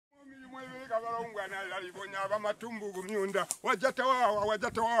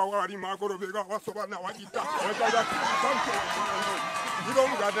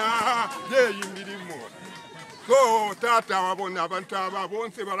So tata wabona abantu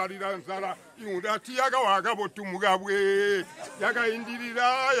ababonse balalira nsala yundati yagawaga botumugabwe yagaindirira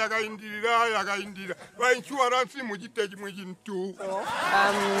ba insurance mugiteji mujintu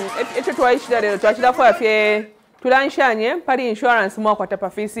eto twaishira lero twashira kwa fye tulanshanye pali insurance mwa kwa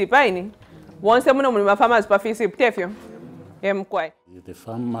tapafisi paini wonse muno muri farmers pafisi ptefyo emkwai. The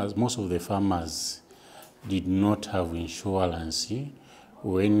farmers, most of the farmers did not have insurance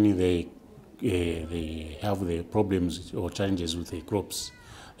when they have the problems or challenges with the crops.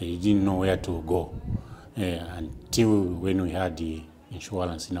 They didn't know where to go until when we had the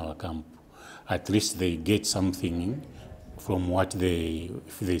insurance in our camp. At least they get something from what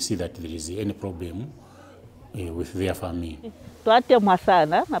if they see that there is any problem with their farming. Twatemwa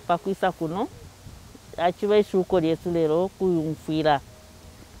sana na pakwisa kuno achiwe shuko lyetu lero kuyumfira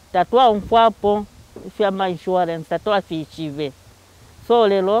tatwa mfwapo fyama insurance tatwa fichive so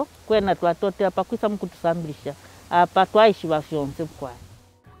lero kwena twatote pakwisa mkutusambisha apa twaishiwa fyonse kwa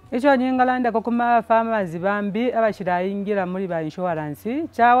icho nyingalanda kokuma farmers bambi abashirayingira muri ba insurance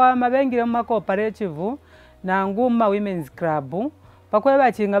chawa mabengire mu cooperative na nguma women's club pakwe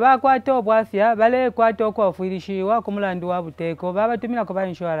bachinga bakwata obwafya bale kwata okwafuirishiwa ku mulandi wa buteko babatumira ko ba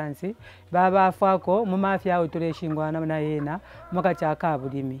insurance babafako mu mafya autoleshingwana na yena mukacha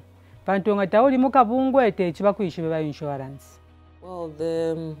kabulimi pantonga tauli mukabungwete ekibakuishibe ba insurance. Well,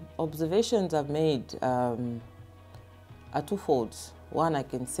 the observations I've made are twofold. One, I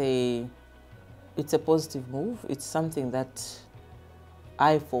can say it's a positive move. It's something that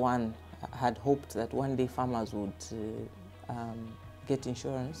I, for one, had hoped that one day farmers would get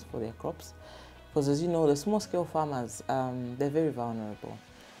insurance for their crops. Because as you know, the small-scale farmers, they're very vulnerable.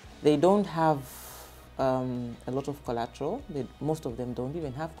 They don't have a lot of collateral. Most of them don't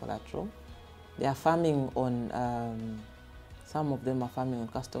even have collateral. They are farming on, some of them are farming on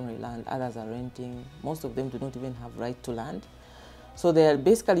customary land, others are renting. Most of them do not even have right to land. So they are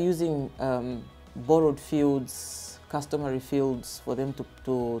basically using borrowed fields, customary fields for them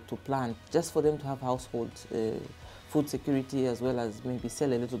to plant, just for them to have household food security as well as maybe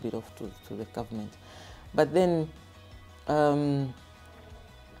sell a little bit off to the government. But then,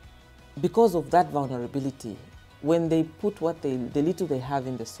 because of that vulnerability, when they put the little they have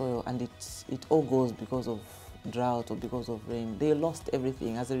in the soil and it all goes because of drought or because of rain, they lost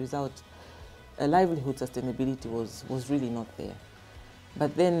everything. As a result, livelihood sustainability was really not there.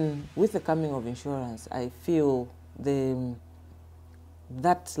 But then, with the coming of insurance, I feel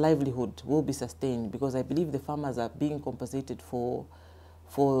that livelihood will be sustained because I believe the farmers are being compensated for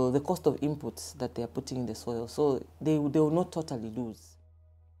the cost of inputs that they are putting in the soil. So they will not totally lose.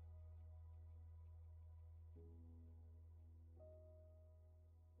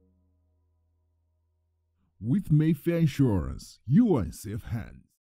 With Mayfair Insurance, you are in safe hands.